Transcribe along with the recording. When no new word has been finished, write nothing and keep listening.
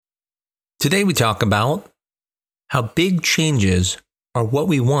Today we talk about how big changes are what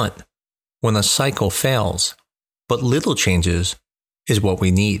we want when a cycle fails, but little changes is what we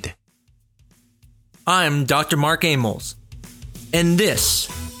need. I'm Dr. Mark Amols, and this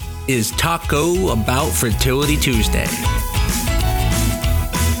is Taco Bout Fertility Tuesday.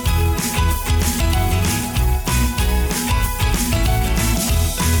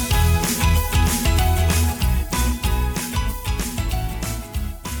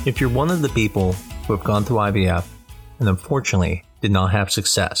 If you're one of the people who have gone through IVF and unfortunately did not have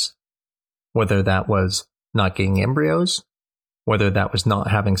success, whether that was not getting embryos, whether that was not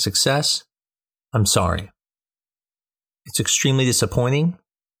having success, I'm sorry. It's extremely disappointing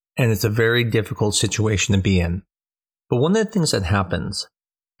and it's a very difficult situation to be in. But one of the things that happens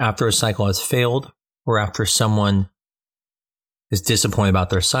after a cycle has failed or after someone is disappointed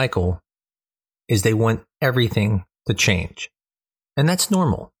about their cycle is they want everything to change. And that's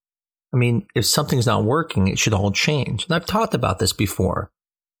normal. I mean, if something's not working, it should all change. And I've talked about this before.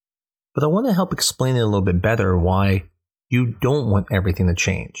 But I want to help explain it a little bit better why you don't want everything to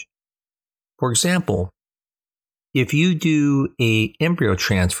change. For example, if you do an embryo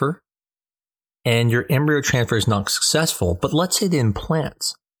transfer and your embryo transfer is not successful, but let's say it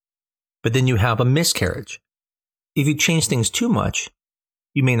implants, but then you have a miscarriage. If you change things too much,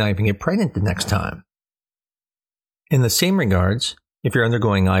 you may not even get pregnant the next time. In the same regards, if you're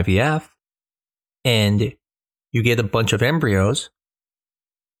undergoing IVF and you get a bunch of embryos,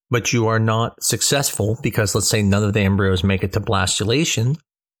 but you are not successful because let's say none of the embryos make it to blastulation,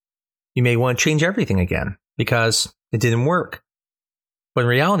 you may want to change everything again because it didn't work. But in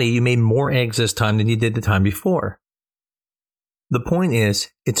reality, you made more eggs this time than you did the time before. The point is,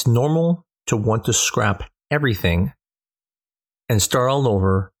 it's normal to want to scrap everything and start all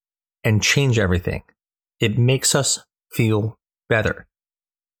over and change everything. It makes us feel better.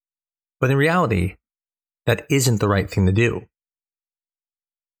 But in reality, that isn't the right thing to do.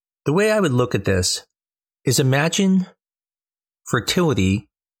 The way I would look at this is imagine fertility,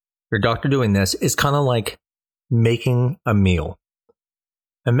 your doctor doing this, is kind of like making a meal.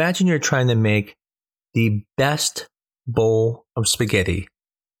 Imagine you're trying to make the best bowl of spaghetti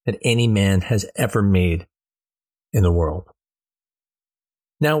that any man has ever made in the world.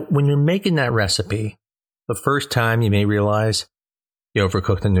 Now, when you're making that recipe, the first time you may realize you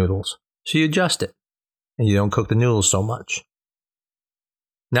overcook the noodles. So you adjust it and you don't cook the noodles so much.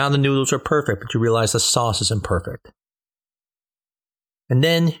 Now the noodles are perfect, but you realize the sauce isn't perfect. And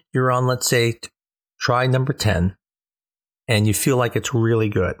then you're on, let's say, try number 10 and you feel like it's really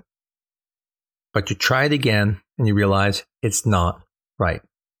good. But you try it again and you realize it's not right.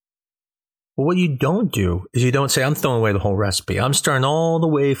 Well, what you don't do is you don't say, I'm throwing away the whole recipe. I'm starting all the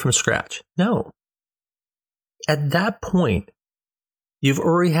way from scratch. No. At that point, you've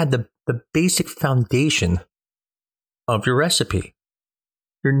already had the basic foundation of your recipe.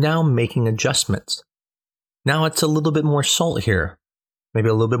 You're now making adjustments. Now it's a little bit more salt here, maybe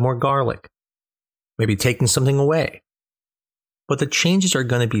a little bit more garlic, maybe taking something away. But the changes are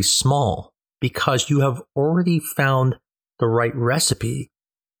going to be small because you have already found the right recipe.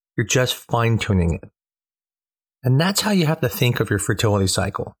 You're just fine-tuning it. And that's how you have to think of your fertility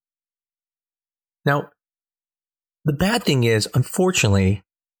cycle. Now, the bad thing is, unfortunately,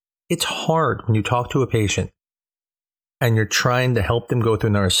 it's hard when you talk to a patient and you're trying to help them go through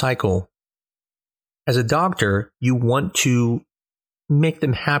another cycle. As a doctor, you want to make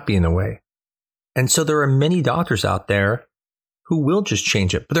them happy in a way. And so there are many doctors out there who will just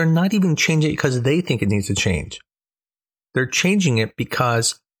change it, but they're not even changing it because they think it needs to change. They're changing it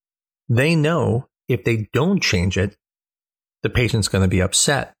because they know if they don't change it, the patient's going to be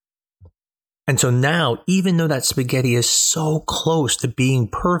upset. And so now, even though that spaghetti is so close to being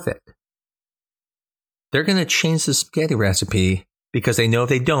perfect, they're going to change the spaghetti recipe because they know if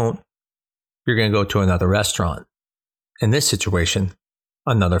they don't, you're going to go to another restaurant. In this situation,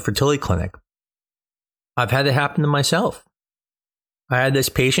 another fertility clinic. I've had it happen to myself. I had this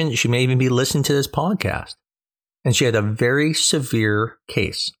patient, she may even be listening to this podcast, and she had a very severe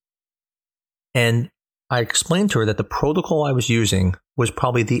case. And I explained to her that the protocol I was using was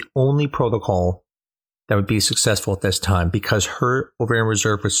probably the only protocol that would be successful at this time because her ovarian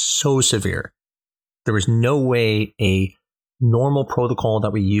reserve was so severe. There was no way a normal protocol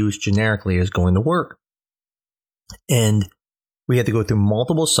that we use generically is going to work. And we had to go through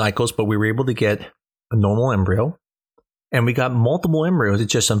multiple cycles, but we were able to get a normal embryo. And we got multiple embryos.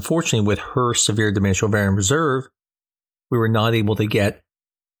 It's just unfortunately with her severe diminished ovarian reserve, we were not able to get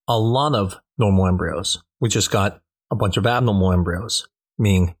a lot of normal embryos. We just got a bunch of abnormal embryos,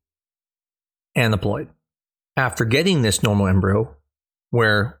 meaning aneuploid. After getting this normal embryo,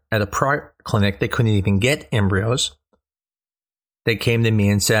 where at a prior clinic, they couldn't even get embryos. They came to me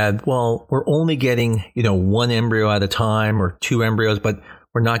and said, well, we're only getting, one embryo at a time or 2 embryos, but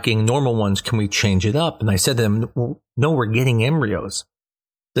we're not getting normal ones. Can we change it up? And I said to them, well, no, we're getting embryos.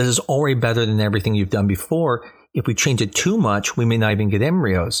 This is already better than everything you've done before. If we change it too much, we may not even get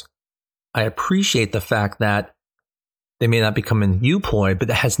embryos. I appreciate the fact that they may not become an euploid, but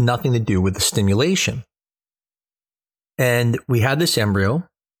that has nothing to do with the stimulation. And we had this embryo,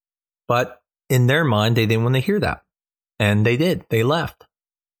 but in their mind, they didn't want to hear that. And they did. They left.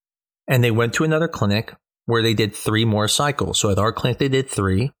 And they went to another clinic where they did 3 more cycles. So at our clinic, they did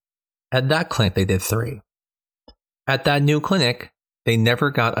 3. At that clinic, they did 3. At that new clinic, they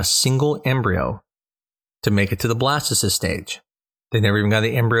never got a single embryo to make it to the blastocyst stage. They never even got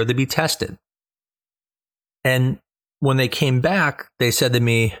the embryo to be tested. And when they came back, they said to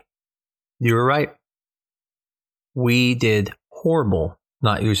me, you were right. We did horrible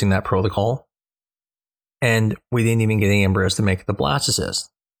not using that protocol. And we didn't even get any embryos to make it to blastocyst.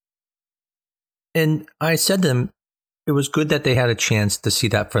 And I said to them, it was good that they had a chance to see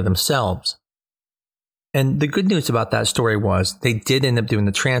that for themselves. And the good news about that story was they did end up doing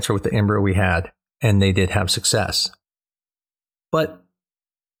the transfer with the embryo we had, and they did have success. But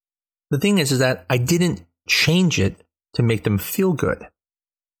the thing is that I didn't change it to make them feel good.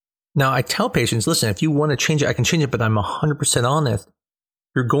 Now, I tell patients, listen, if you want to change it, I can change it, but I'm 100% honest,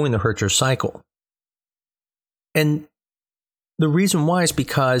 you're going to hurt your cycle. And the reason why is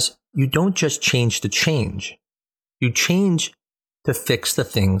because you don't just change to change. You change to fix the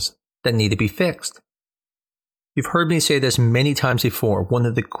things that need to be fixed. You've heard me say this many times before. One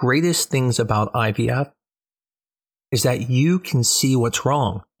of the greatest things about IVF is that you can see what's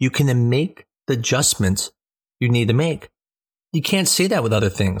wrong. You can make the adjustments you need to make. You can't say that with other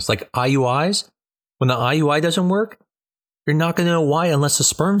things like IUIs. When the IUI doesn't work, you're not going to know why unless the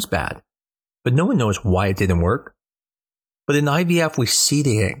sperm's bad. But no one knows why it didn't work. But in IVF, we see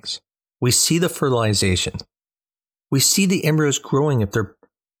the eggs. We see the fertilization. We see the embryos growing if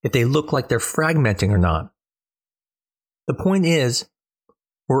they look like they're fragmenting or not. The point is,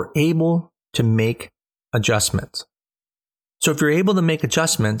 we're able to make adjustments. So if you're able to make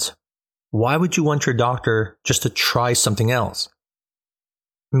adjustments, why would you want your doctor just to try something else?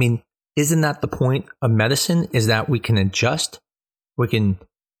 I mean, isn't that the point of medicine? Is that we can adjust, we can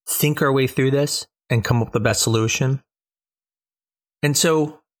think our way through this and come up with the best solution? And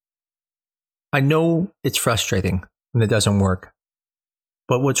so I know it's frustrating when it doesn't work.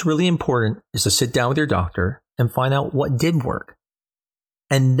 But what's really important is to sit down with your doctor and find out what did work.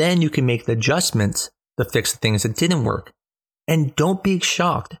 And then you can make the adjustments to fix the things that didn't work. And don't be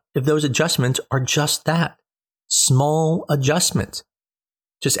shocked if those adjustments are just that. Small adjustments.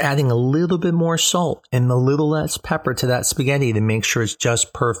 Just adding a little bit more salt and a little less pepper to that spaghetti to make sure it's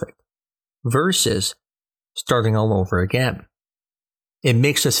just perfect. Versus starting all over again. It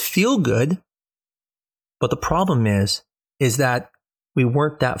makes us feel good. But the problem is that we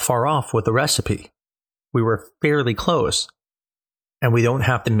weren't that far off with the recipe. We were fairly close. And we don't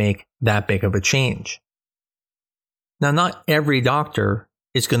have to make that big of a change. Now, not every doctor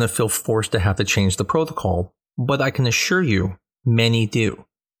is going to feel forced to have to change the protocol, but I can assure you, many do.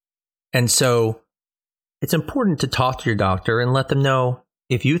 And so it's important to talk to your doctor and let them know,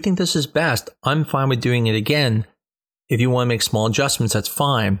 if you think this is best, I'm fine with doing it again. If you want to make small adjustments, that's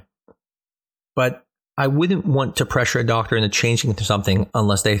fine. But I wouldn't want to pressure a doctor into changing something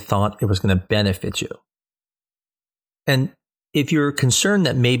unless they thought it was going to benefit you. And if you're concerned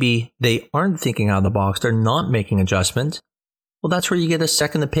that maybe they aren't thinking out of the box, they're not making adjustments, well, that's where you get a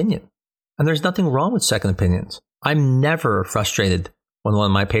second opinion. And there's nothing wrong with second opinions. I'm never frustrated when one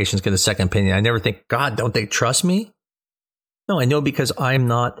of my patients get a second opinion. I never think, God, don't they trust me? No, I know, because I'm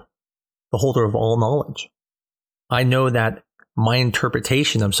not the holder of all knowledge. I know that my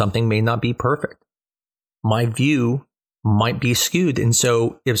interpretation of something may not be perfect. My view might be skewed. And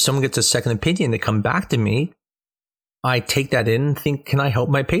so if someone gets a second opinion, they come back to me, I take that in and think, can I help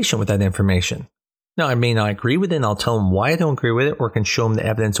my patient with that information? Now, I may not agree with it, and I'll tell them why I don't agree with it, or can show them the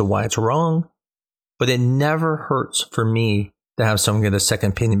evidence of why it's wrong. But it never hurts for me to have someone get a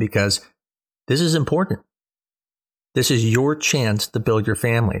second opinion, because this is important. This is your chance to build your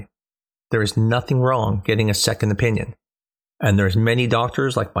family. There is nothing wrong getting a second opinion. And there's many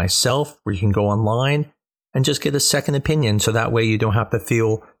doctors like myself where you can go online and just get a second opinion, so that way you don't have to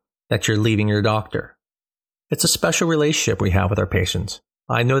feel that you're leaving your doctor. It's a special relationship we have with our patients.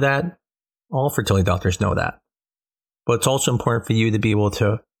 I know that. All fertility doctors know that. But it's also important for you to be able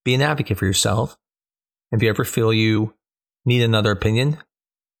to be an advocate for yourself. If you ever feel you need another opinion,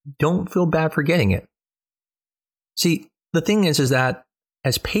 don't feel bad for getting it. See, the thing is that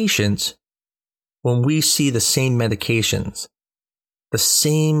as patients, when we see the same medications, the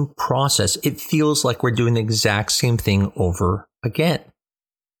same process, it feels like we're doing the exact same thing over again.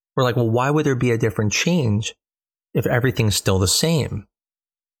 We're like, well, why would there be a different change if everything's still the same?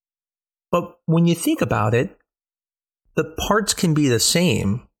 But when you think about it, the parts can be the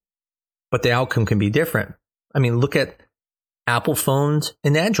same, but the outcome can be different. I mean, look at Apple phones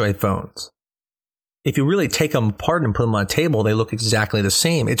and Android phones. If you really take them apart and put them on a table, they look exactly the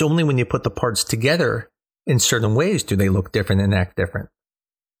same. It's only when you put the parts together in certain ways do they look different and act different.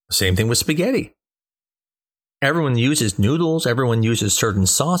 Same thing with spaghetti. Everyone uses noodles. Everyone uses certain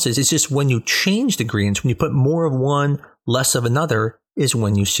sauces. It's just when you change the ingredients, when you put more of one, less of another, is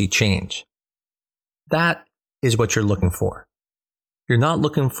when you see change. That is what you're looking for. You're not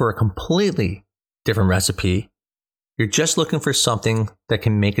looking for a completely different recipe. You're just looking for something that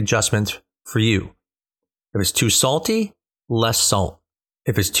can make adjustments for you. If it's too salty, less salt.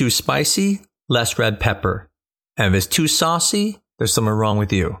 If it's too spicy, less red pepper. And if it's too saucy, there's something wrong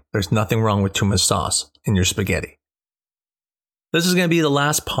with you. There's nothing wrong with too much sauce in your spaghetti. This is going to be the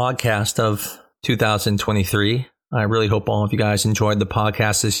last podcast of 2023. I really hope all of you guys enjoyed the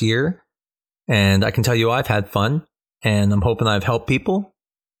podcast this year. And I can tell you I've had fun. And I'm hoping I've helped people.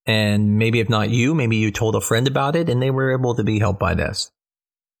 And maybe if not you, maybe you told a friend about it and they were able to be helped by this.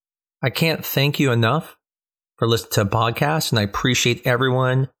 I can't thank you enough for listening to podcasts, and I appreciate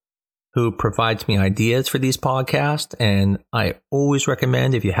everyone who provides me ideas for these podcasts. And I always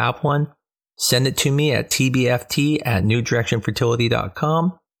recommend, if you have one, send it to me at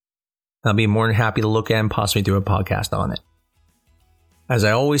tbft@newdirectionfertility.com. I'll be more than happy to look at and possibly do a podcast on it. As I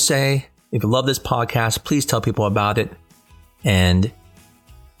always say, if you love this podcast, please tell people about it and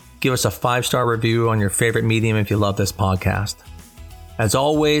give us a 5-star review on your favorite medium if you love this podcast. As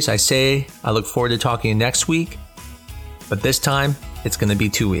always, I say I look forward to talking to you next week, but this time it's going to be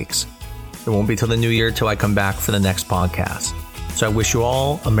 2 weeks. It won't be till the new year till I come back for the next podcast. So I wish you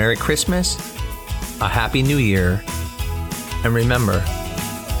all a Merry Christmas, a Happy New Year, and remember,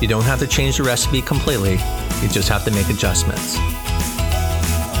 you don't have to change the recipe completely, you just have to make adjustments.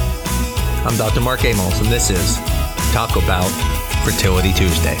 I'm Dr. Mark Amols, and this is Taco Bout Fertility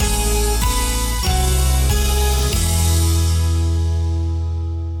Tuesday.